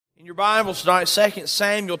In your Bibles tonight, 2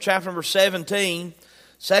 Samuel chapter number 17.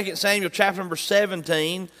 2 Samuel chapter number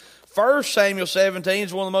 17. 1 Samuel 17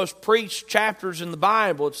 is one of the most preached chapters in the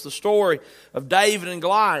Bible. It's the story of David and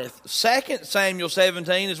Goliath. 2 Samuel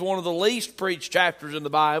 17 is one of the least preached chapters in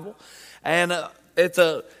the Bible. And it's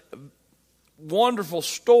a wonderful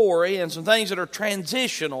story and some things that are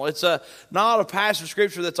transitional. It's not a passage of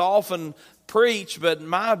Scripture that's often preach, but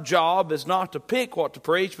my job is not to pick what to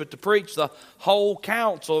preach, but to preach the whole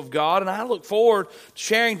counsel of God. And I look forward to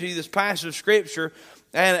sharing to you this passage of Scripture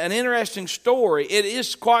and an interesting story. It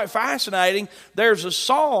is quite fascinating. There's a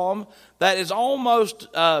psalm that is almost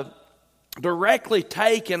directly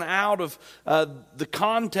taken out of the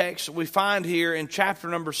context that we find here in chapter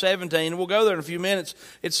number 17. We'll go there in a few minutes.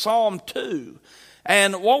 It's Psalm 2.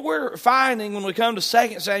 And what we're finding when we come to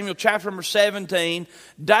 2 Samuel chapter number 17,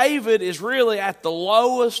 David is really at the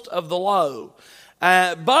lowest of the low.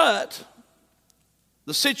 But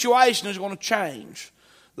the situation is going to change.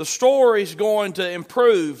 The story is going to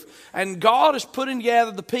improve. And God is putting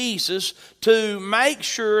together the pieces to make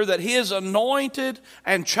sure that His anointed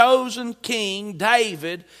and chosen king,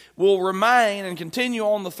 David, will remain and continue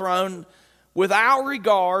on the throne without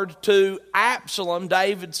regard to Absalom,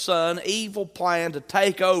 David's son, evil plan to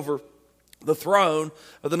take over the throne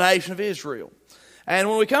of the nation of Israel. And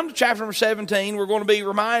when we come to chapter number 17, we're going to be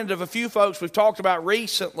reminded of a few folks we've talked about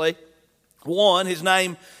recently. One, his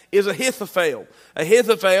name is Ahithophel.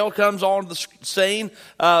 Ahithophel comes on the scene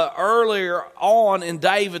earlier on in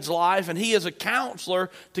David's life, and he is a counselor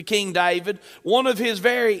to King David. One of his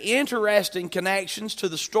very interesting connections to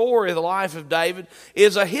the story of the life of David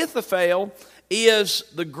is Ahithophel is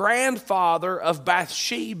the grandfather of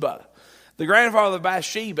Bathsheba. The grandfather of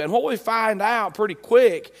Bathsheba. And what we find out pretty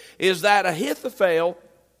quick is that Ahithophel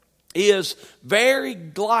is very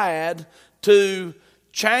glad to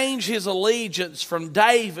change his allegiance from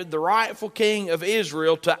David, the rightful king of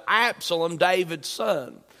Israel, to Absalom, David's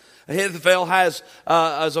son. Ahithophel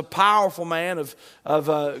is a powerful man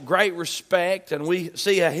of great respect, and we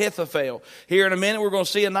see Ahithophel. Here in a minute, we're going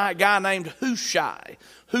to see a guy named Hushai.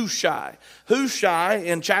 Hushai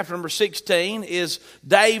in chapter number 16 is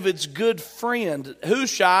David's good friend.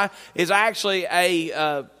 Hushai is actually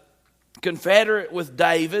a confederate with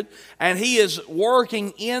David, and he is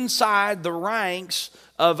working inside the ranks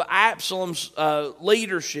of Absalom's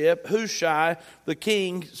leadership. Hushai, the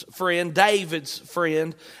king's friend, David's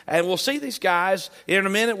friend. And we'll see these guys. In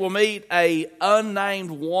a minute, we'll meet an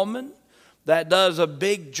unnamed woman that does a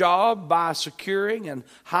big job by securing and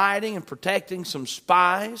hiding and protecting some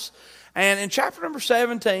spies. And in chapter number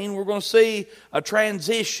 17, we're going to see a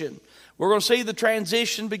transition. We're going to see the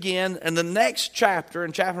transition begin in the next chapter,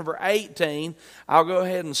 in chapter number 18. I'll go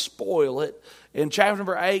ahead and spoil it. In chapter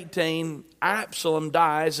number 18, Absalom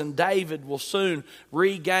dies, and David will soon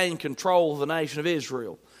regain control of the nation of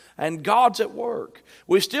Israel. And God's at work.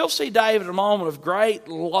 We still see David at a moment of great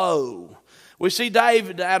low. We see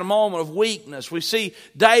David at a moment of weakness. We see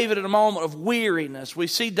David at a moment of weariness. We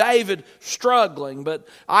see David struggling. But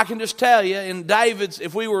I can just tell you,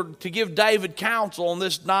 if we were to give David counsel on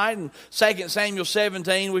this night in 2 Samuel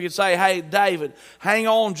 17, we could say, hey, David, hang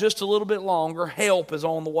on just a little bit longer. Help is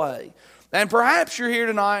on the way. And perhaps you're here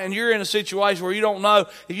tonight and you're in a situation where you don't know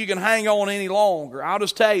if you can hang on any longer. I'll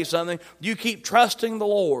just tell you something. You keep trusting the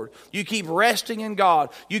Lord. You keep resting in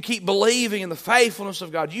God. You keep believing in the faithfulness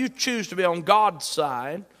of God. You choose to be on God's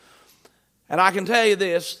side. And I can tell you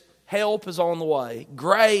this, help is on the way.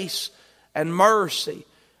 Grace and mercy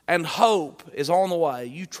and hope is on the way.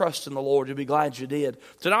 You trust in the Lord. You'll be glad you did.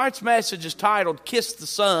 Tonight's message is titled, Kiss the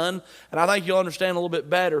Son. And I think you'll understand a little bit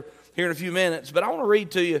better here in a few minutes. But I want to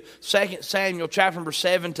read to you 2 Samuel chapter number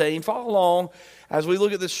 17. Follow along as we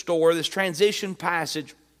look at this story, this transition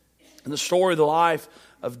passage in the story of the life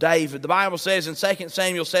of David. The Bible says in 2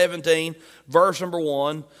 Samuel 17, verse number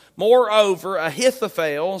 1, Moreover,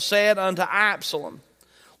 Ahithophel said unto Absalom,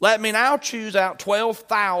 Let me now choose out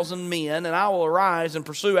 12,000 men, and I will arise and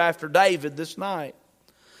pursue after David this night.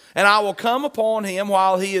 And I will come upon him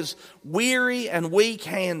while he is weary and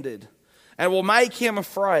weak-handed, and will make him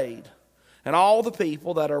afraid, and all the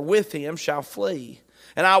people that are with him shall flee.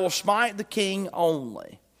 And I will smite the king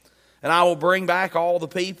only. And I will bring back all the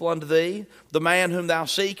people unto thee. The man whom thou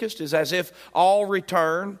seekest is as if all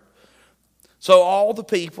return. So all the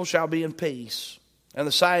people shall be in peace. And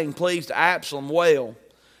the saying pleased Absalom well,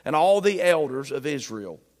 and all the elders of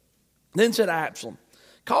Israel. Then said Absalom,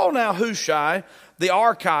 Call now Hushai the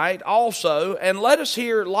Archite also, and let us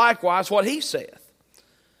hear likewise what he saith.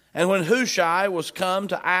 And when Hushai was come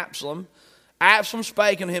to Absalom, Absalom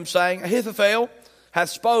spake unto him, saying, Ahithophel hath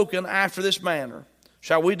spoken after this manner.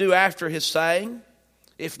 Shall we do after his saying?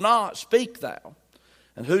 If not, speak thou.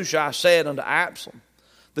 And Hushai said unto Absalom,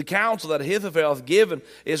 the counsel that Ahithophel hath given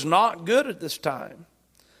is not good at this time.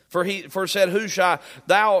 For said Hushai,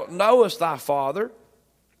 thou knowest thy father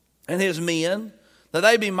and his men, that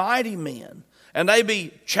they be mighty men, and they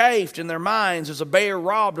be chafed in their minds as a bear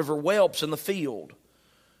robbed of her whelps in the field.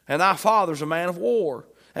 And thy father's a man of war,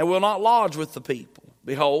 and will not lodge with the people.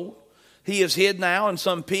 Behold, he is hid now in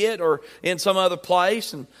some pit or in some other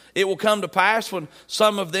place, and it will come to pass when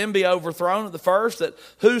some of them be overthrown at the first, that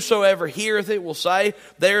whosoever heareth it will say,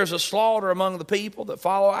 there is a slaughter among the people that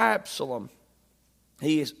follow Absalom.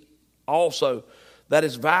 He is also that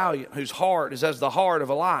is valiant, whose heart is as the heart of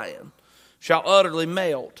a lion, shall utterly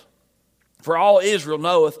melt. For all Israel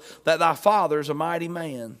knoweth that thy father is a mighty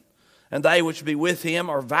man, and they which be with him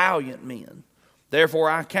are valiant men. Therefore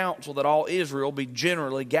I counsel that all Israel be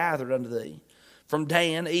generally gathered unto thee, from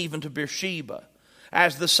Dan even to Beersheba,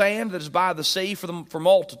 as the sand that is by the sea for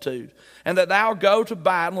multitude, and that thou go to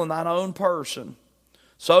battle in thine own person.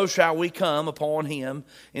 So shall we come upon him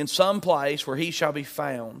in some place where he shall be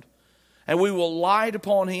found. And we will light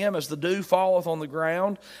upon him as the dew falleth on the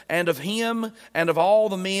ground, and of him and of all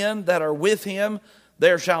the men that are with him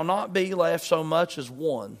there shall not be left so much as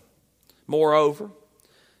one. Moreover,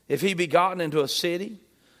 if he be gotten into a city,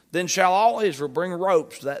 then shall all Israel bring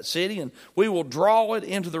ropes to that city, and we will draw it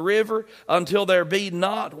into the river until there be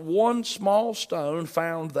not one small stone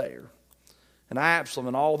found there. And Absalom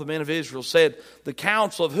and all the men of Israel said, the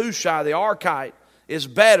counsel of Hushai the Archite is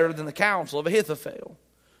better than the counsel of Ahithophel.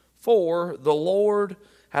 For the Lord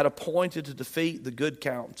had appointed to defeat the good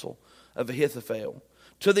counsel of Ahithophel,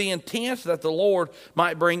 to the intent that the Lord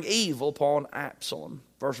might bring evil upon Absalom.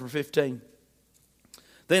 Verse number 15.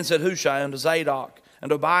 Then said Hushai unto Zadok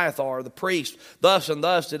and Abiathar the priest, thus and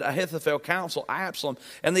thus did Ahithophel counsel Absalom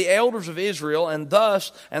and the elders of Israel, and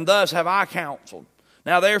thus have I counseled.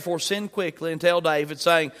 Now therefore send quickly and tell David,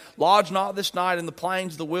 saying, lodge not this night in the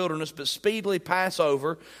plains of the wilderness, but speedily pass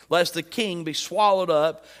over, lest the king be swallowed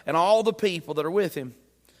up, and all the people that are with him.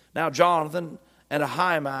 Now Jonathan and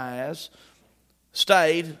Ahimaaz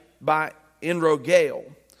stayed by Enrogel,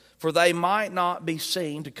 for they might not be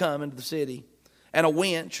seen to come into the city. And a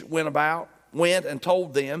wench went and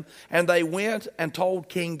told them, and they went and told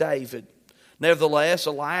King David. Nevertheless,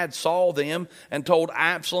 a lad saw them and told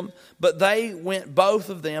Absalom, but they went both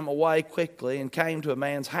of them away quickly and came to a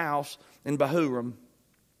man's house in Bahurim,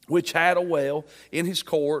 which had a well in his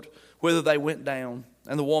court, whither they went down.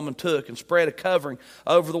 And the woman took and spread a covering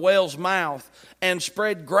over the well's mouth and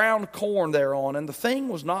spread ground corn thereon, and the thing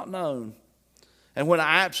was not known. And when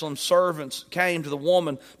Absalom's servants came to the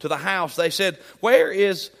woman to the house, they said, where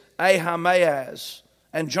is Ahimaaz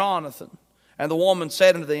and Jonathan? And the woman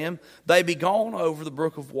said unto them, they be gone over the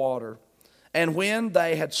brook of water. And when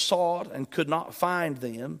they had sought and could not find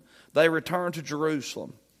them, they returned to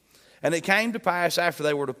Jerusalem. And it came to pass after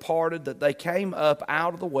they were departed that they came up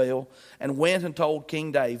out of the well and went and told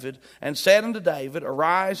King David, and said unto David,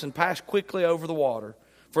 arise and pass quickly over the water,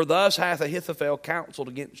 for thus hath Ahithophel counseled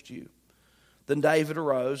against you. Then David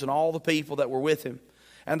arose, and all the people that were with him,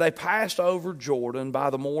 and they passed over Jordan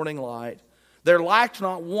by the morning light. There lacked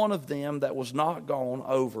not one of them that was not gone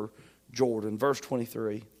over Jordan. Verse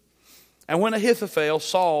 23. And when Ahithophel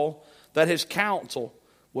saw that his counsel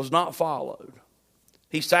was not followed,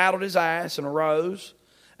 he saddled his ass and arose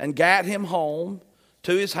and gat him home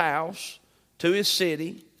to his house, to his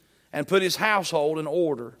city, and put his household in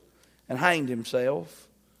order, and hanged himself,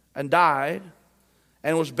 and died,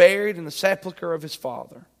 and was buried in the sepulchre of his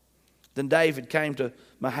father. Then David came to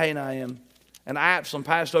Mahanaim, and Absalom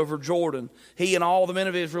passed over Jordan, he and all the men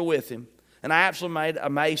of Israel with him. And Absalom made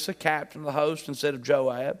Amasa captain of the host instead of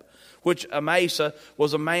Joab, which Amasa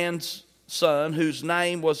was a man's son, whose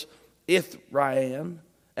name was Ithraim,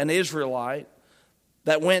 an Israelite,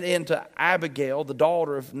 that went into Abigail, the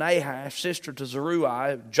daughter of Nahash, sister to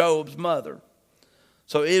Zeruiah, Joab's mother.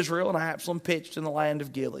 So Israel and Absalom pitched in the land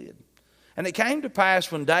of Gilead. And it came to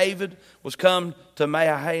pass when David was come to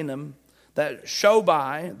Mahanaim, that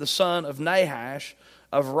Shobai, the son of Nahash,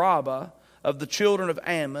 of Rabbah, of the children of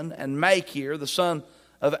Ammon, and Machir, the son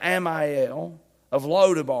of Amiel, of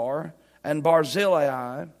Lodebar, and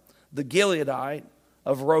Barzillai, the Gileadite,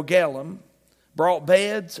 of Rogelim, brought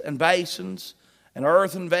beds and basins, and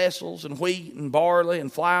earthen vessels, and wheat, and barley,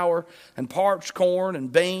 and flour, and parched corn,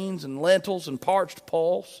 and beans, and lentils, and parched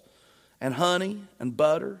pulse, and honey, and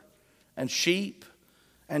butter, and sheep,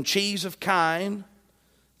 and cheese of kine,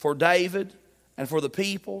 for David and for the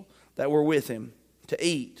people that were with him to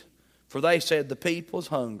eat. For they said, the people is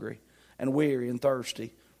hungry and weary and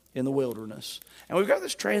thirsty, in the wilderness. And we've got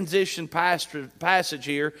this transition passage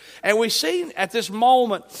here. And we see at this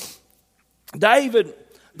moment, David,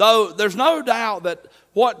 though there's no doubt that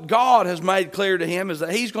what God has made clear to him is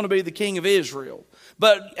that he's going to be the king of Israel.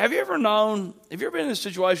 But have you ever been in a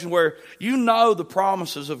situation where you know the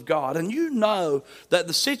promises of God and you know that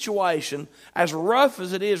the situation, as rough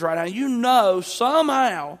as it is right now, you know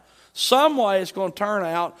somehow, some way it's going to turn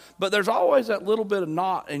out, but there's always that little bit of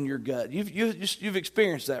knot in your gut. You've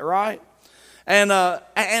experienced that, right? And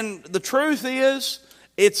the truth is,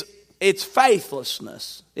 it's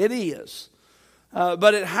faithlessness. It is.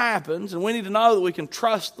 But it happens, and we need to know that we can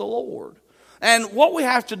trust the Lord. And what we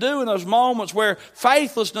have to do in those moments where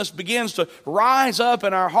faithlessness begins to rise up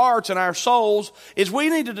in our hearts and our souls is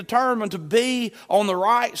we need to determine to be on the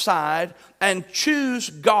right side and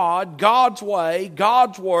choose God, God's way,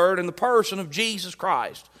 God's word, and the person of Jesus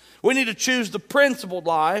Christ. We need to choose the principled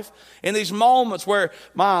life in these moments where,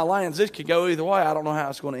 my lands, this could go either way. I don't know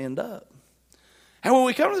how it's going to end up. And when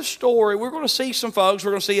we come to the story, we're going to see some folks.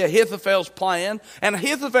 We're going to see Ahithophel's plan. And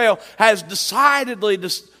Ahithophel has decidedly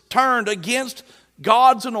turned against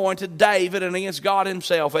God's anointed David and against God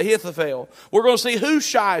himself, Ahithophel. We're going to see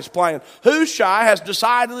Hushai's plan. Hushai has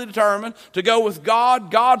decidedly determined to go with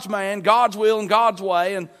God, God's man, God's will, and God's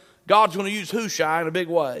way. And God's going to use Hushai in a big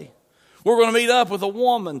way. We're going to meet up with a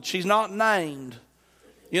woman. She's not named.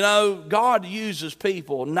 You know, God uses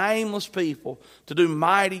people, nameless people, to do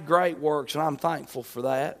mighty great works, and I'm thankful for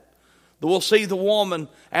that. We'll see the woman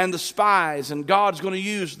and the spies, and God's going to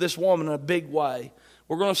use this woman in a big way.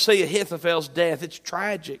 We're going to see Ahithophel's death. It's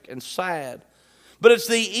tragic and sad. But it's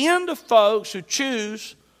the end of folks who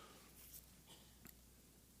choose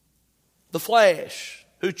the flesh,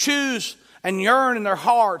 who choose and yearn in their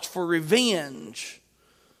hearts for revenge.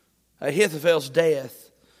 Ahithophel's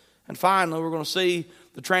death. And finally, we're going to see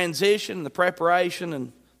the transition, the preparation,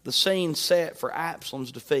 and the scene set for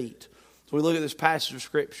Absalom's defeat. So we look at this passage of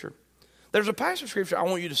Scripture. There's a passage of Scripture I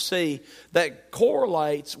want you to see that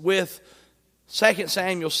correlates with 2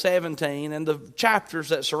 Samuel 17 and the chapters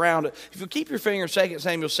that surround it. If you keep your finger in 2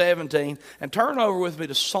 Samuel 17 and turn over with me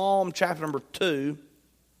to Psalm chapter number 2,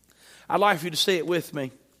 I'd like for you to see it with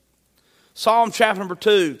me. Psalm chapter number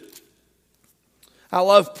 2. I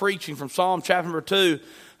love preaching from Psalm chapter number 2.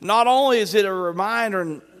 Not only is it a reminder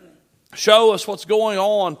and show us what's going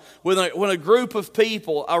on when a group of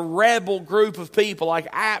people, a rebel group of people like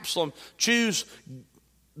Absalom, choose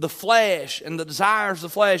the flesh and the desires of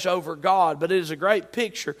the flesh over God, but it is a great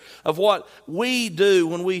picture of what we do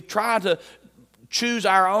when we try to choose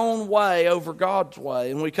our own way over God's way.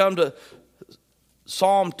 And we come to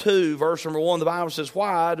Psalm 2, verse number 1, the Bible says,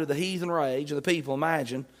 "Why do the heathen rage and the people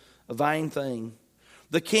imagine a vain thing?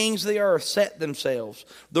 The kings of the earth set themselves.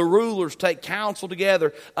 The rulers take counsel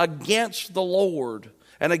together against the Lord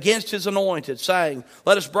and against his anointed, saying,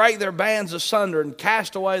 Let us break their bands asunder and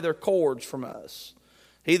cast away their cords from us.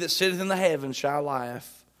 He that sitteth in the heavens shall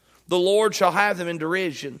laugh. The Lord shall have them in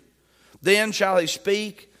derision. Then shall he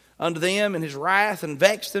speak unto them in his wrath and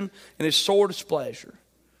vex them in his sore displeasure.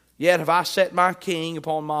 Yet have I set my king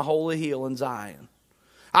upon my holy hill in Zion.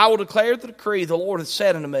 I will declare the decree the Lord hath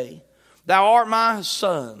said unto me, Thou art my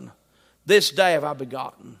son, this day have I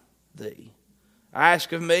begotten thee.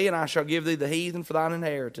 Ask of me, and I shall give thee the heathen for thine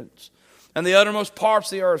inheritance, and the uttermost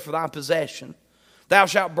parts of the earth for thy possession. Thou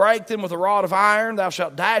shalt break them with a rod of iron, thou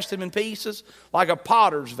shalt dash them in pieces like a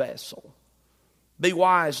potter's vessel. Be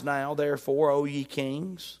wise now, therefore, O ye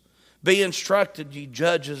kings. Be instructed, ye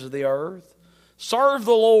judges of the earth. Serve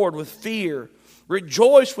the Lord with fear.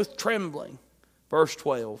 Rejoice with trembling." Verse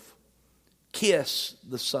 12. "Kiss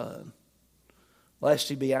the Son, lest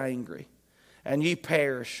he be angry, and ye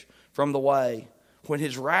perish from the way, when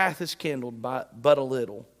his wrath is kindled by but a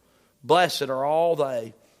little. Blessed are all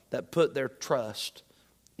they that put their trust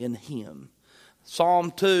in him."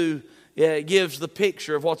 Psalm 2 gives the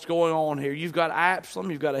picture of what's going on here. You've got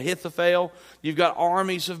Absalom, you've got Ahithophel, you've got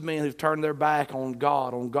armies of men who've turned their back on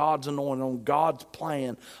God, on God's anointing, on God's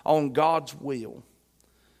plan, on God's will.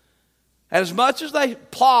 And as much as they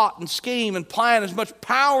plot and scheme and plan, as much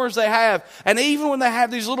power as they have, and even when they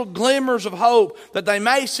have these little glimmers of hope that they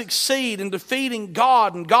may succeed in defeating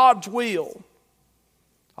God and God's will,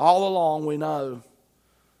 all along we know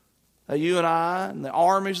that you and I and the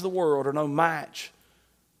armies of the world are no match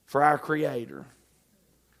for our Creator.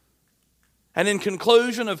 And in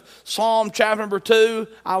conclusion of Psalm chapter number 2,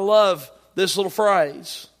 I love this little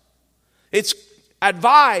phrase. It's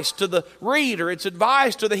advice to the reader. It's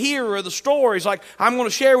advice to the hearer of the stories like I'm going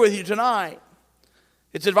to share with you tonight.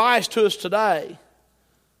 It's advice to us today.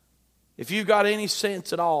 If you've got any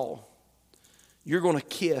sense at all, you're going to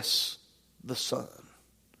kiss the Son.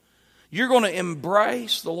 You're going to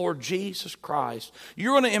embrace the Lord Jesus Christ.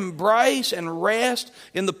 You're going to embrace and rest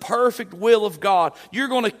in the perfect will of God. You're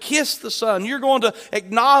going to kiss the Son. You're going to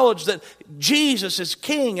acknowledge that Jesus is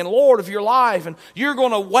King and Lord of your life. And you're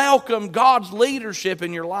going to welcome God's leadership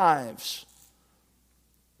in your lives.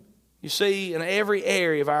 You see, in every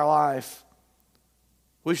area of our life,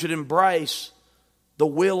 we should embrace the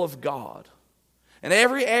will of God. In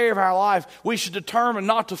every area of our life, we should determine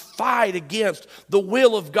not to fight against the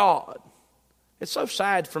will of God. It's so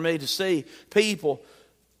sad for me to see people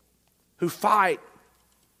who fight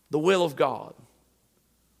the will of God.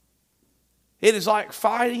 It is like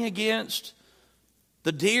fighting against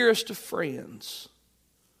the dearest of friends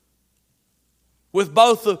with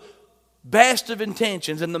both the best of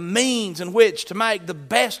intentions and the means in which to make the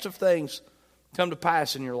best of things come to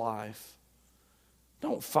pass in your life.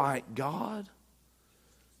 Don't fight God.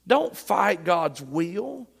 Don't fight God's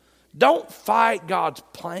will. Don't fight God's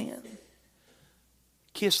plan.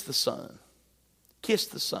 Kiss the Son. Kiss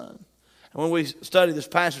the Son. And when we study this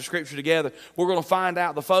passage of Scripture together, we're going to find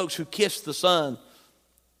out the folks who kiss the Son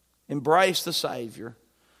embrace the Savior.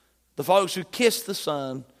 The folks who kiss the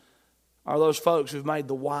Son are those folks who've made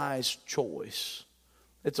the wise choice.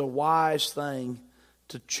 It's a wise thing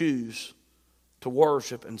to choose to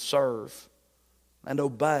worship and serve and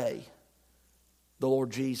obey the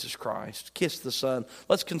Lord Jesus Christ. Kiss the Son.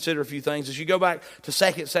 Let's consider a few things. As you go back to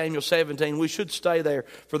 2 Samuel 17, we should stay there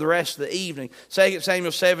for the rest of the evening. 2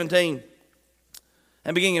 Samuel 17,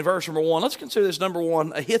 and beginning in verse number 1, let's consider this number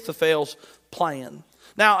 1, Ahithophel's plan.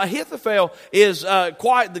 Now, Ahithophel is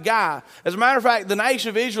quite the guy. As a matter of fact, the nation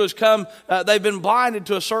of Israel has come, they've been blinded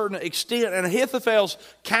to a certain extent, and Ahithophel's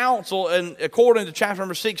counsel, and according to chapter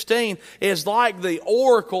number 16, is like the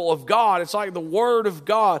oracle of God. It's like the word of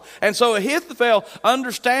God. And so Ahithophel,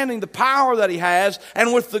 understanding the power that he has,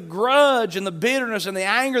 and with the grudge and the bitterness and the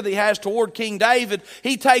anger that he has toward King David,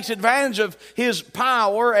 he takes advantage of his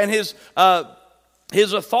power and his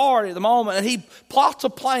authority at the moment, and he plots a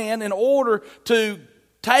plan in order to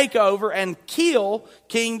take over and kill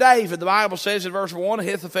King David. The Bible says in verse 1,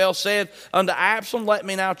 Ahithophel said unto Absalom, let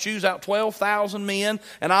me now choose out 12,000 men,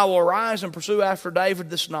 and I will arise and pursue after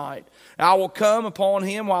David this night. I will come upon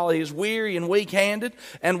him while he is weary and weak-handed,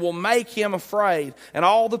 and will make him afraid, and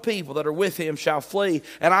all the people that are with him shall flee,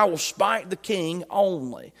 and I will smite the king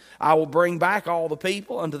only. I will bring back all the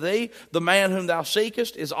people unto thee. The man whom thou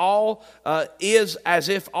seekest is as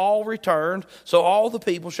if all returned, so all the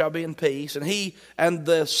people shall be in peace. And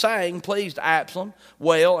the saying pleased Absalom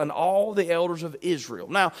well, and all the elders of Israel.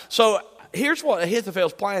 Now, so here's what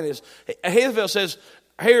Ahithophel's plan is. Ahithophel says,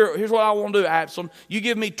 here's what I want to do, Absalom. You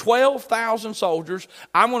give me 12,000 soldiers.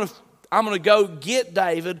 I'm going to go get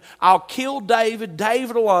David. I'll kill David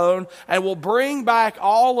alone, and we'll bring back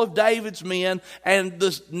all of David's men, and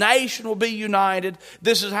the nation will be united.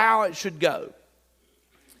 This is how it should go.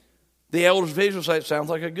 The elders of Israel say it sounds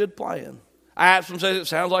like a good plan. Absalom says it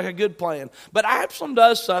sounds like a good plan. But Absalom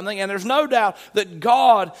does something, and there's no doubt that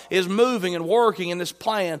God is moving and working in this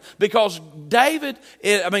plan, because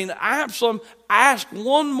Absalom asked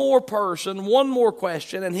one more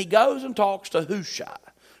question, and he goes and talks to Hushai.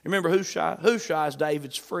 Remember Hushai? Hushai is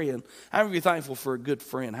David's friend. How many of you thankful for a good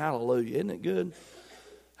friend? Hallelujah. Isn't it good?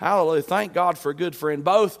 Hallelujah. Thank God for a good friend.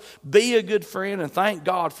 Both be a good friend and thank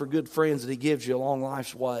God for good friends that He gives you along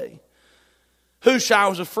life's way. Hushai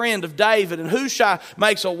was a friend of David, and Hushai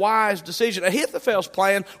makes a wise decision. Ahithophel's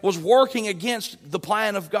plan was working against the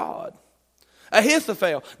plan of God.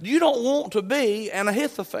 Ahithophel, you don't want to be an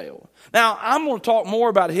Ahithophel. Now, I'm going to talk more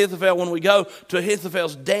about Ahithophel when we go to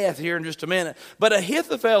Ahithophel's death here in just a minute. But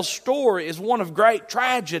Ahithophel's story is one of great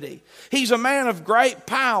tragedy. He's a man of great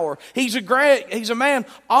power. He's a man,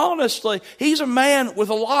 honestly, he's a man with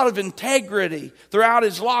a lot of integrity throughout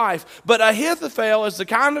his life. But Ahithophel is the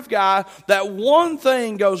kind of guy that one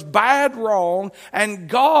thing goes bad wrong, and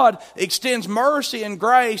God extends mercy and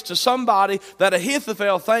grace to somebody that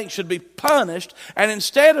Ahithophel thinks should be punished. And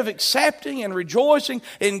instead of accepting and rejoicing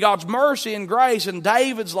in God's mercy and grace in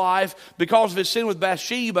David's life because of his sin with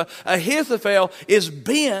Bathsheba, Ahithophel is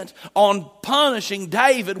bent on punishing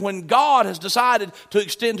David when God has decided to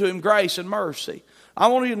extend to him grace and mercy. I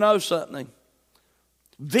want you to know something.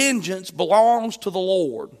 Vengeance belongs to the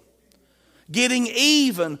Lord. Getting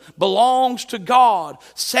even belongs to God.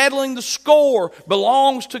 Settling the score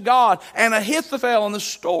belongs to God. And Ahithophel in the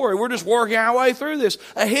story, we're just working our way through this.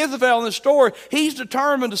 Ahithophel in the story, he's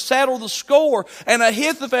determined to settle the score. And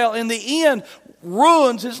Ahithophel in the end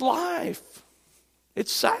ruins his life.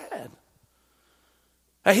 It's sad.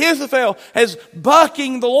 Ahithophel is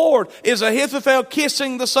bucking the Lord. Is Ahithophel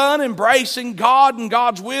kissing the Son, embracing God and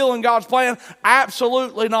God's will and God's plan?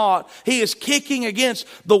 Absolutely not. He is kicking against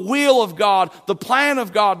the will of God, the plan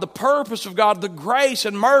of God, the purpose of God, the grace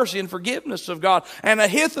and mercy and forgiveness of God. And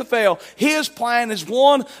Ahithophel, his plan is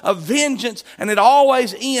one of vengeance, and it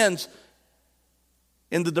always ends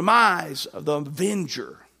in the demise of the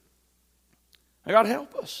avenger. May God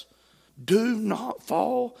help us. Do not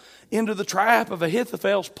fall into the trap of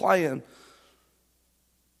Ahithophel's plan.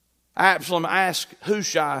 Absalom asked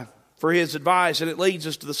Hushai for his advice, and it leads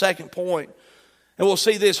us to the second point. And we'll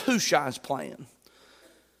see this, Hushai's plan.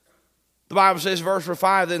 The Bible says, verse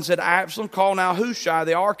 5, then said Absalom, call now Hushai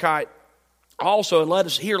the Archite also, and let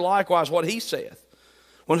us hear likewise what he saith.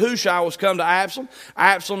 When Hushai was come to Absalom,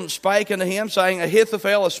 Absalom spake unto him, saying,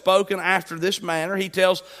 Ahithophel has spoken after this manner. He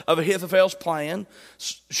tells of Ahithophel's plan.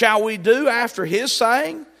 Shall we do after his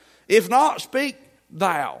saying? If not, speak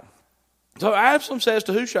thou. So Absalom says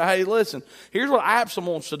to Hushai, hey, listen, here's what Absalom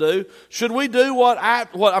wants to do. Should we do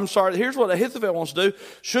here's what Ahithophel wants to do.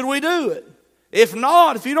 Should we do it? If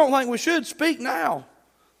not, if you don't think we should, speak now.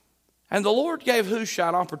 And the Lord gave Hushai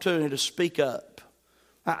an opportunity to speak up.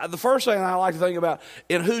 The first thing I like to think about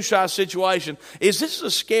in Hushai's situation is this is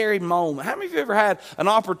a scary moment. How many of you ever had an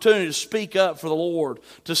opportunity to speak up for the Lord,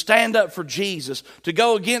 to stand up for Jesus, to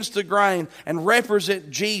go against the grain and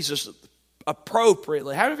represent Jesus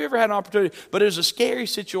appropriately? How many of you ever had an opportunity, but it was a scary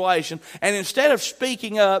situation, and instead of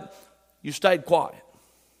speaking up, you stayed quiet?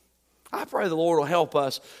 I pray the Lord will help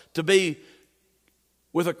us to be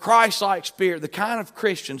with a Christ-like spirit, the kind of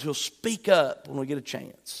Christians who'll speak up when we get a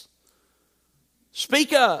chance.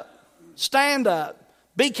 Speak up, stand up,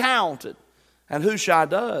 be counted. And Hushai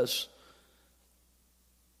does.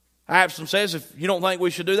 Absalom says, if you don't think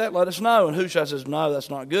we should do that, let us know. And Hushai says, no, that's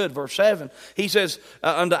not good. Verse 7, he says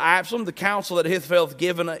unto Absalom, the counsel that Ahithophel hath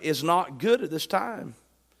given is not good at this time.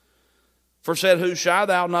 For said Hushai,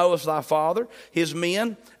 thou knowest thy father, his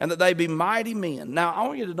men, and that they be mighty men. Now, I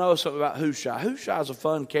want you to know something about Hushai. Hushai is a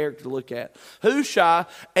fun character to look at. Hushai,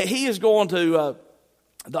 he is going to...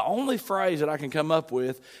 the only phrase that I can come up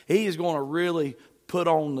with, he is going to really put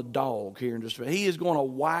on the dog here in just a minute. He is going to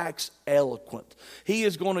wax eloquent. He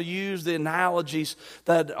is going to use the analogies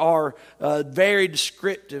that are very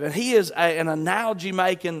descriptive. And he is an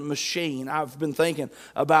analogy-making machine. I've been thinking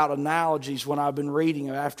about analogies when I've been reading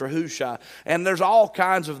after Hushai. And there's all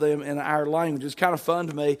kinds of them in our language. It's kind of fun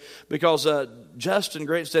to me because Justin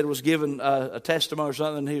Grinstead was given a testimony or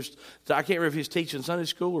something. I can't remember if he was teaching Sunday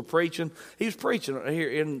school or preaching. He was preaching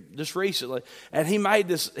here just recently. And he made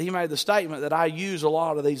the statement that I use a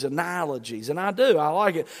lot of these analogies. And I do. I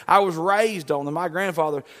like it. I was raised on them. My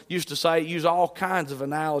grandfather used to say, use all kinds of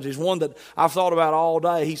analogies. One that I've thought about all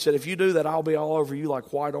day. He said, if you do that, I'll be all over you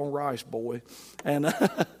like white on rice, boy. And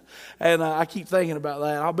I keep thinking about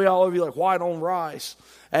that. I'll be all over you like white on rice.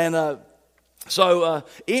 And so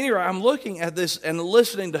anyway, I'm looking at this and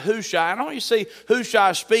listening to Hushai. And I want you to see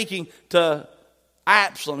Hushai speaking to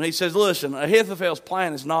Absalom. He says, listen, Ahithophel's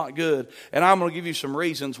plan is not good, and I'm going to give you some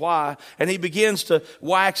reasons why. And he begins to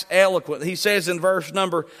wax eloquent. He says in verse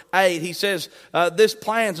number 8, he says, this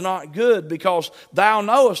plan's not good because thou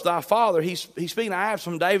knowest thy father. He's speaking to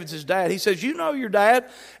Absalom, David's his dad. He says, you know your dad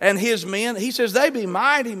and his men. He says, they be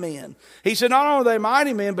mighty men. He said, not only are they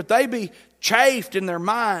mighty men, but they be chafed in their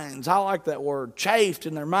minds. I like that word, chafed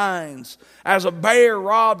in their minds, as a bear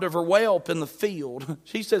robbed of her whelp in the field.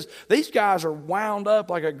 She says, these guys are wound up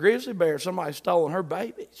like a grizzly bear. Somebody's stolen her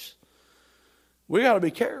babies. We got to be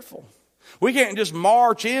careful. We can't just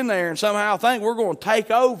march in there and somehow think we're going to take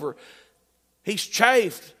over. He's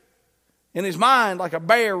chafed in his mind like a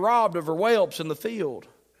bear robbed of her whelps in the field.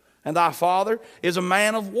 And thy father is a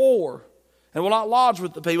man of war, and will not lodge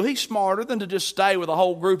with the people. He's smarter than to just stay with a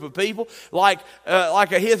whole group of people like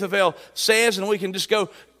Ahithophel says, and we can just go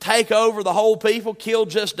take over the whole people, kill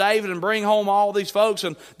just David, and bring home all these folks,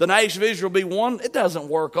 and the nation of Israel be one. It doesn't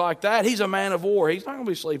work like that. He's a man of war. He's not going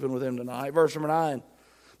to be sleeping with him tonight. Verse number 9.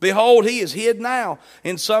 Behold, he is hid now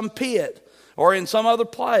in some pit or in some other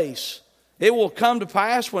place. It will come to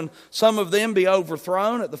pass when some of them be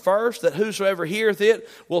overthrown at the first, that whosoever heareth it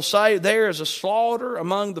will say, there is a slaughter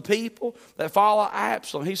among the people that follow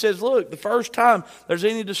Absalom. He says, look, the first time there's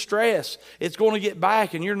any distress, it's going to get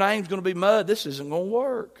back and your name's going to be mud. This isn't going to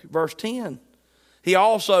work. Verse 10. He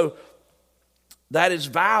also, that is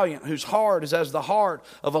valiant, whose heart is as the heart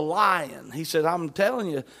of a lion. He said, I'm telling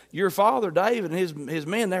you, your father David and his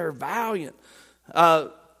men, they're valiant.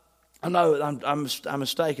 I know I'm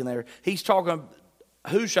mistaken there. He's talking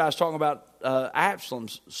Hushai is talking about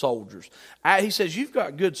Absalom's soldiers. He says, you've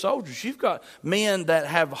got good soldiers. You've got men that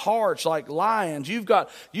have hearts like lions. You've got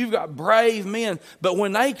brave men. But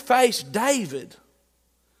when they face David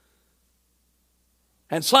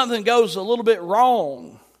and something goes a little bit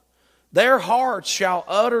wrong, their hearts shall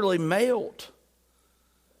utterly melt.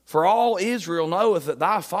 For all Israel knoweth that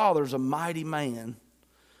thy father is a mighty man,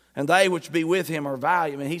 and they which be with him are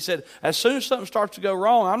valiant. And he said, as soon as something starts to go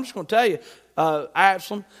wrong, I'm just going to tell you,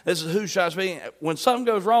 Absalom, this is Hushai speaking, when something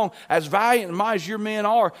goes wrong, as valiant and mighty as your men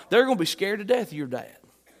are, they're going to be scared to death of your dad.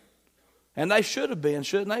 And they should have been,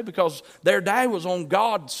 shouldn't they? Because their dad was on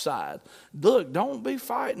God's side. Look, don't be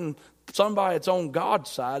fighting somebody that's on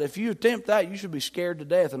God's side. If you attempt that, you should be scared to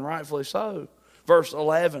death, and rightfully so. Verse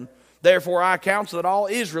 11, therefore I counsel that all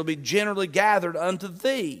Israel be generally gathered unto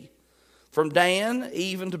thee, from Dan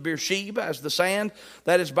even to Beersheba, as the sand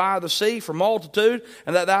that is by the sea, for multitude,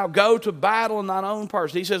 and that thou go to battle in thine own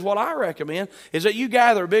person. He says, what I recommend is that you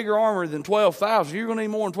gather a bigger army than 12,000. You're going to need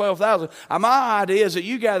more than 12,000. My idea is that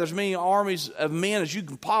you gather as many armies of men as you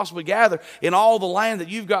can possibly gather in all the land that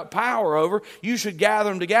you've got power over. You should gather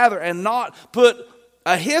them together and not put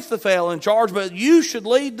Ahithophel in charge, but you should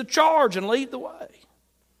lead the charge and lead the way.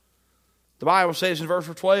 The Bible says in verse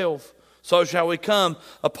 12, so shall we come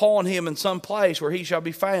upon him in some place where he shall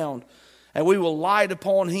be found, and we will light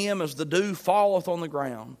upon him as the dew falleth on the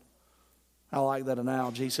ground. I like that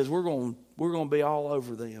analogy. He says we're going to be all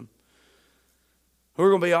over them. We're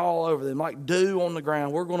going to be all over them like dew on the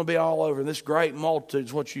ground. We're going to be all over them. This great multitude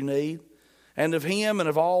is what you need. And of him and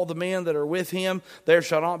of all the men that are with him, there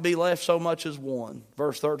shall not be left so much as one.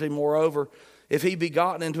 Verse 13, moreover, if he be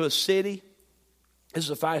gotten into a city, this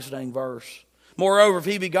is a fascinating verse. Moreover, if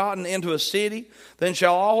he be gotten into a city, then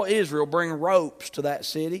shall all Israel bring ropes to that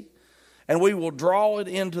city, and we will draw it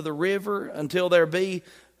into the river until there be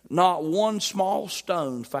not one small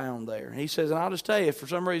stone found there. He says, and I'll just tell you, if for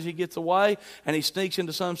some reason he gets away and he sneaks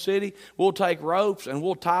into some city, we'll take ropes and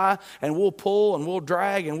we'll tie and we'll pull and we'll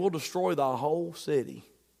drag and we'll destroy the whole city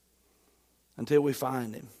until we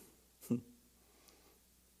find him.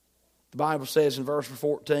 The Bible says in verse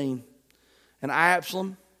 14, and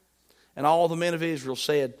Absalom and all the men of Israel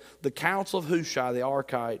said, the counsel of Hushai the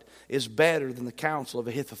Archite is better than the counsel of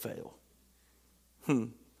Ahithophel.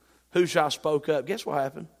 Hushai spoke up. Guess what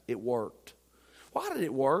happened? It worked. Why did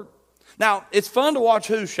it work? Now, it's fun to watch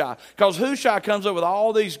Hushai, because Hushai comes up with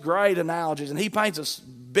all these great analogies, and he paints a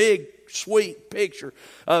big, sweet picture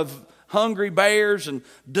of hungry bears and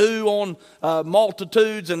dew on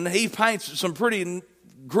multitudes, and he paints some pretty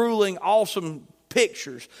grueling, awesome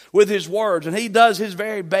pictures with his words, and he does his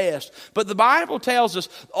very best. But the Bible tells us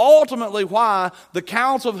ultimately why the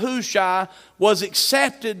counsel of Hushai was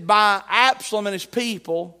accepted by Absalom and his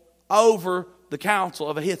people over the counsel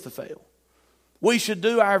of Ahithophel. We should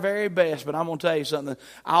do our very best, but I'm going to tell you something.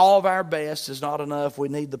 All of our best is not enough. We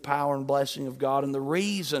need the power and blessing of God. And the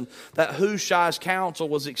reason that Hushai's counsel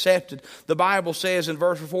was accepted, the Bible says in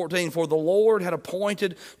verse 14, for the Lord had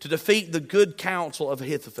appointed to defeat the good counsel of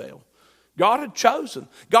Ahithophel. God had chosen.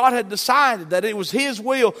 God had decided that it was his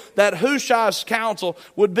will that Hushai's counsel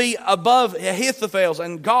would be above Ahithophel's,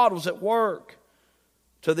 and God was at work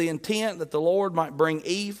to the intent that the Lord might bring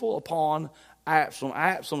evil upon Absalom.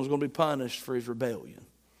 Absalom was going to be punished for his rebellion.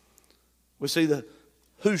 We see the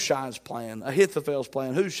Hushai's plan, Ahithophel's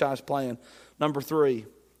plan, Hushai's plan. Number 3,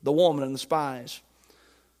 the woman and the spies.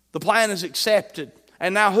 The plan is accepted.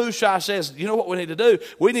 And now Hushai says, you know what we need to do?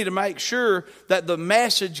 We need to make sure that the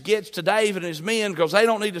message gets to David and his men, because they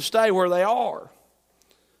don't need to stay where they are.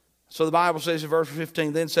 So the Bible says in verse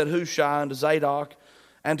 15, then said Hushai unto Zadok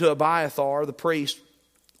and to Abiathar the priest,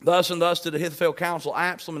 thus and thus did Ahithophel counsel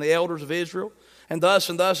Absalom and the elders of Israel, and thus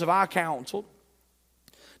have I counseled.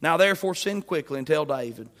 Now therefore send quickly and tell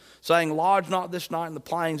David, saying, lodge not this night in the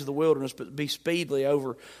plains of the wilderness, but be speedily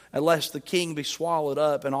over, unless the king be swallowed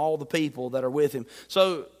up and all the people that are with him.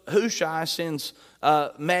 So Hushai sends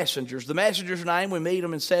messengers. The messenger's name, we meet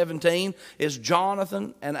him in 17, is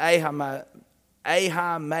Jonathan and Ahimaaz.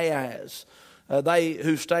 They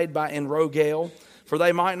who stayed by in Rogel, for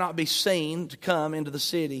they might not be seen to come into the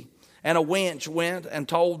city. And a wench went and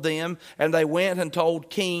told them, and they went and told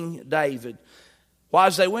King David. Well,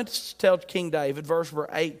 as they went to tell King David, verse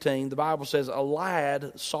 18, the Bible says, a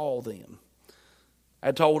lad saw them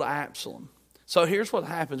and told Absalom. So here's what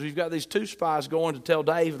happens. We've got these 2 spies going to tell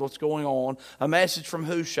David what's going on, a message from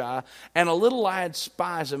Hushai, and a little lad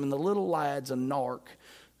spies him, and the little lad's a narc.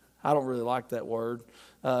 I don't really like that word.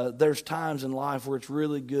 there's times in life where it's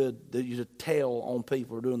really good that you to tell on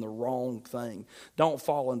people who are doing the wrong thing. Don't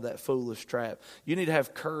fall into that foolish trap. You need to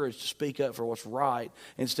have courage to speak up for what's right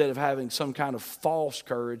instead of having some kind of false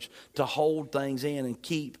courage to hold things in and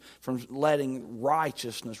keep from letting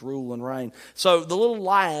righteousness rule and reign. So the little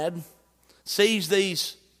lad sees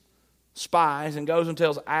these spies and goes and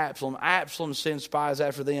tells Absalom. Absalom sends spies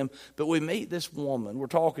after them, but we meet this woman. We're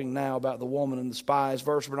talking now about the woman and the spies.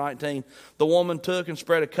 Verse 19, the woman took and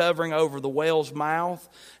spread a covering over the well's mouth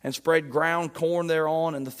and spread ground corn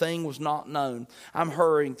thereon, and the thing was not known. I'm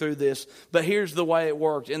hurrying through this, but here's the way it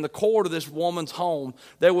worked. In the court of this woman's home,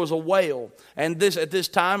 there was a well, and at this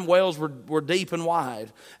time, wells were deep and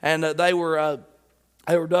wide, and they were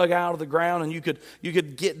dug out of the ground, and you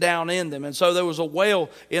could get down in them. And so there was a well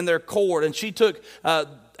in their court, and she took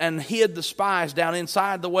and hid the spies down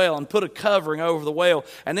inside the well and put a covering over the well.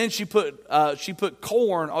 And then she put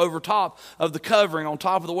corn over top of the covering on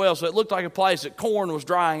top of the well, so it looked like a place that corn was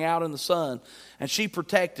drying out in the sun. And she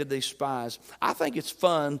protected these spies. I think it's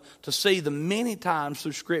fun to see the many times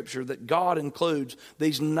through Scripture that God includes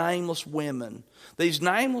these nameless women. These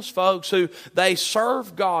nameless folks who they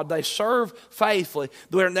serve God, they serve faithfully.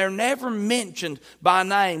 They're never mentioned by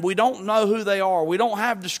name. We don't know who they are. We don't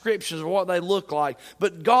have descriptions of what they look like.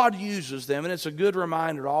 But God uses them, and it's a good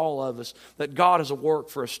reminder to all of us that God has a work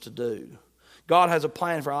for us to do. God has a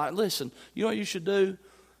plan for our life. Listen, you know what you should do?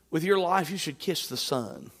 With your life, you should kiss the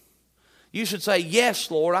Son. You should say, yes,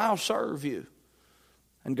 Lord, I'll serve you.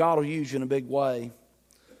 And God will use you in a big way.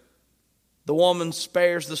 The woman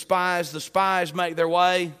spares the spies. The spies make their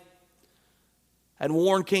way and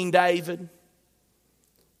warn King David.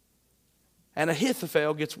 And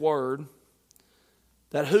Ahithophel gets word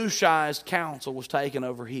that Hushai's counsel was taken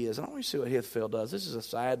over his. And I want you to see what Ahithophel does. This is a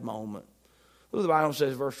sad moment. Look what the Bible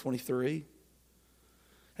says, verse 23.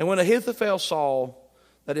 And when Ahithophel saw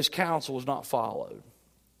that his counsel was not followed,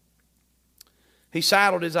 he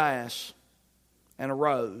saddled his ass and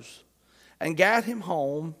arose and gat him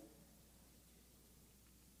home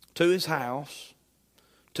to his house,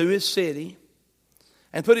 to his city,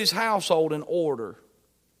 and put his household in order.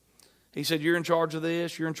 He said, you're in charge of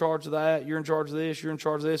this, you're in charge of that, you're in charge of this, you're in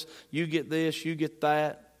charge of this, you get this, you get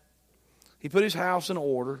that. He put his house in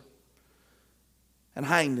order and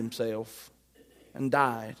hanged himself and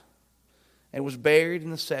died and was buried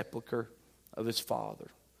in the sepulchre of his father.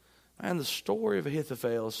 And the story of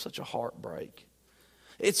Ahithophel is such a heartbreak.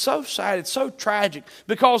 It's so sad, it's so tragic,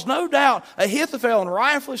 because no doubt Ahithophel, and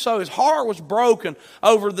rightfully so, his heart was broken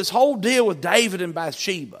over this whole deal with David and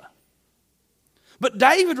Bathsheba. But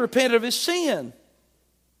David repented of his sin.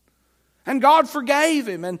 And God forgave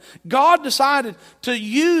him. And God decided to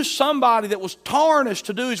use somebody that was tarnished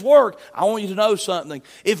to do His work. I want you to know something.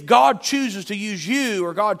 If God chooses to use you,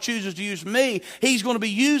 or God chooses to use me, He's going to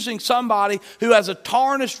be using somebody who has a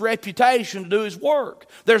tarnished reputation to do His work.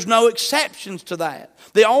 There's no exceptions to that.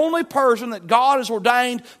 The only person that God has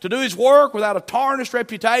ordained to do His work without a tarnished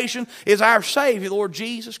reputation is our Savior, Lord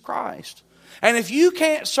Jesus Christ. And if you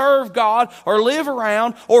can't serve God or live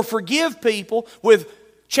around or forgive people with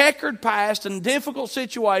checkered past and difficult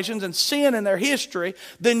situations and sin in their history,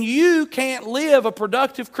 then you can't live a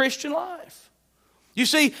productive Christian life. You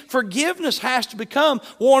see, forgiveness has to become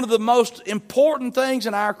one of the most important things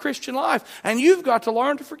in our Christian life. And you've got to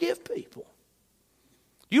learn to forgive people.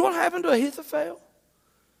 You know what happened to Ahithophel?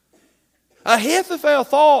 Ahithophel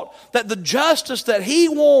thought that the justice that he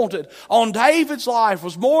wanted on David's life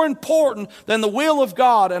was more important than the will of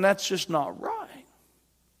God, and that's just not right.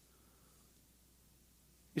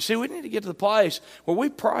 You see, we need to get to the place where we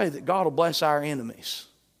pray that God will bless our enemies.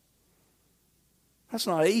 That's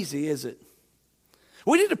not easy, is it?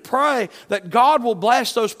 We need to pray that God will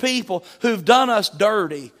bless those people who've done us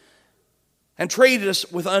dirty and treated us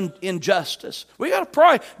with injustice. We got to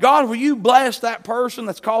pray, God, will you bless that person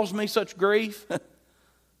that's caused me such grief?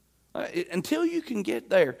 Until you can get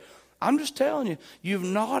there, I'm just telling you, you've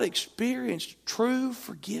not experienced true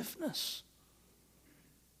forgiveness.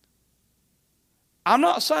 I'm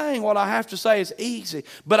not saying what I have to say is easy,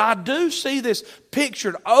 but I do see this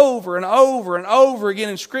pictured over and over and over again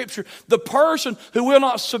in Scripture. The person who will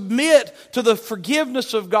not submit to the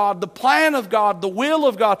forgiveness of God, the plan of God, the will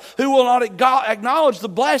of God, who will not acknowledge the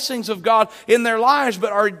blessings of God in their lives,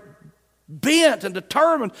 but are bent and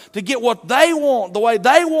determined to get what they want the way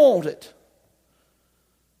they want it.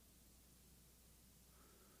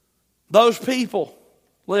 Those people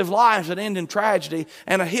live lives that end in tragedy,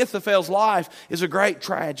 and Ahithophel's life is a great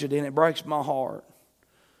tragedy, and it breaks my heart.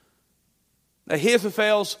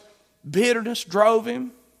 Ahithophel's bitterness drove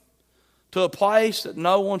him to a place that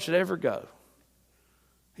no one should ever go.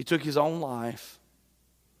 He took his own life.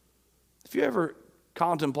 If you ever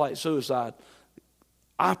contemplate suicide,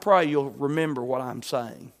 I pray you'll remember what I'm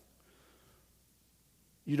saying.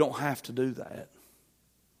 You don't have to do that.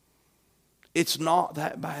 It's not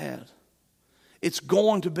that bad. It's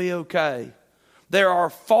going to be okay. There are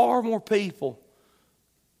far more people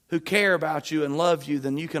who care about you and love you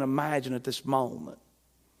than you can imagine at this moment.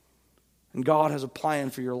 And God has a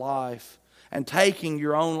plan for your life. And taking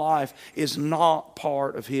your own life is not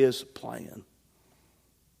part of His plan.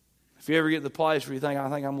 If you ever get to the place where you think, I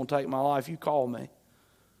think I'm going to take my life, you call me.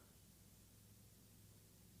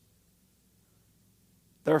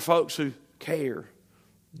 There are folks who care.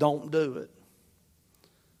 Don't do it.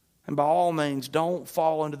 And by all means, don't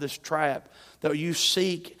fall into this trap that you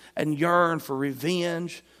seek and yearn for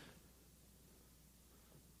revenge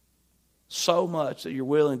so much that you're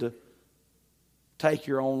willing to take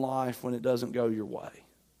your own life when it doesn't go your way.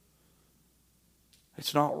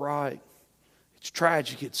 It's not right. It's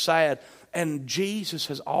tragic. It's sad. And Jesus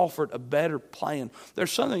has offered a better plan.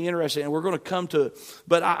 There's something interesting, and we're going to come to it.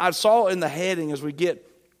 But I saw in the heading as we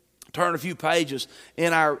turn a few pages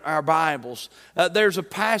in our Bibles. There's a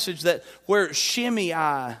passage where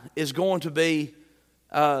Shimei is going to be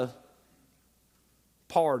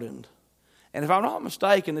pardoned. And if I'm not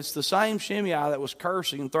mistaken, it's the same Shimei that was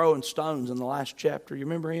cursing and throwing stones in the last chapter. You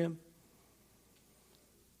remember him?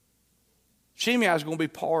 Shimei is going to be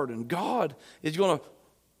pardoned. God is going to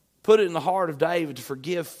put it in the heart of David to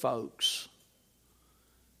forgive folks.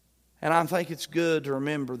 And I think it's good to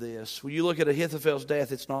remember this. When you look at Ahithophel's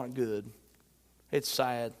death, it's not good. It's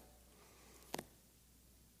sad.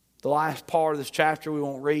 The last part of this chapter, we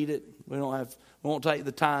won't read it. We won't take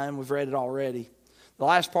the time. We've read it already. The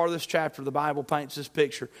last part of this chapter, the Bible paints this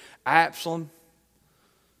picture. Absalom,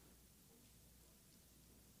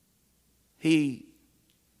 he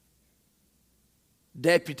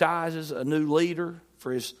deputizes a new leader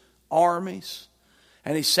for his armies.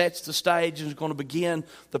 And he sets the stage and is going to begin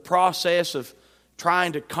the process of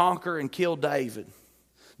trying to conquer and kill David.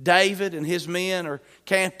 David and his men are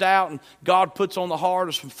camped out, and God puts on the heart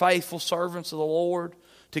of some faithful servants of the Lord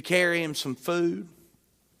to carry him some food.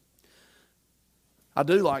 I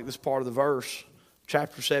do like this part of the verse,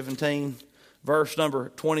 chapter 17, verse number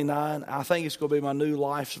 29. I think it's going to be my new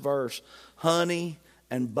life's verse. Honey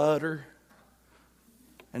and butter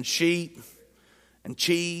and sheep and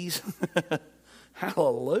cheese.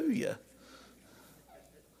 Hallelujah.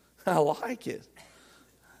 I like it.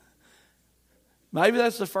 Maybe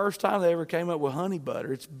that's the first time they ever came up with honey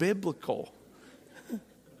butter. It's biblical.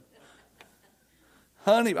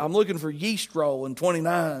 Honey, I'm looking for yeast roll in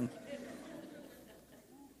 29.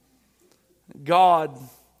 God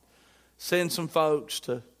sends some folks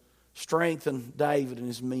to strengthen David and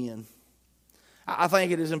his men. I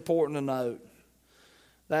think it is important to note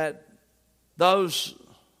that those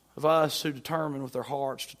of us who determine with their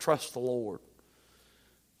hearts to trust the Lord,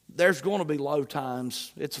 there's going to be low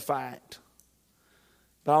times. It's a fact.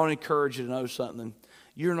 But I want to encourage you to know something.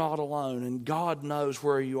 You're not alone, and God knows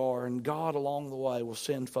where you are, and God along the way will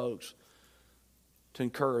send folks to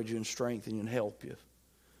encourage you and strengthen you and help you.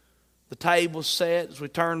 The table's set as we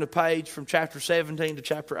turn the page from chapter 17 to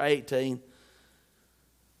chapter 18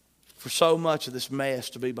 for so much of this mess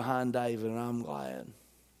to be behind David, and I'm glad.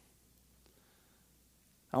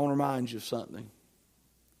 I want to remind you of something.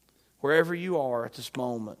 Wherever you are at this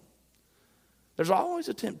moment, there's always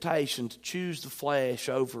a temptation to choose the flesh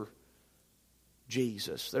over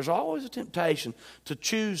Jesus. There's always a temptation to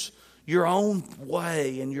choose your own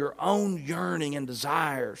way and your own yearning and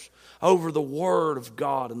desires over the Word of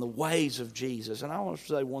God and the ways of Jesus. And I want to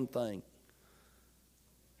say one thing.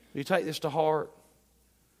 You take this to heart.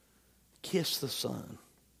 Kiss the Son.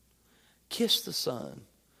 Kiss the Son.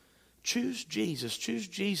 Choose Jesus. Choose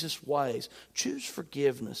Jesus' ways. Choose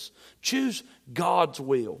forgiveness. Choose God's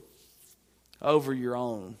will over your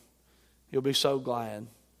own. You'll be so glad.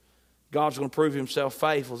 God's going to prove Himself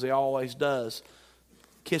faithful as He always does.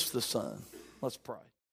 Kiss the Son. Let's pray.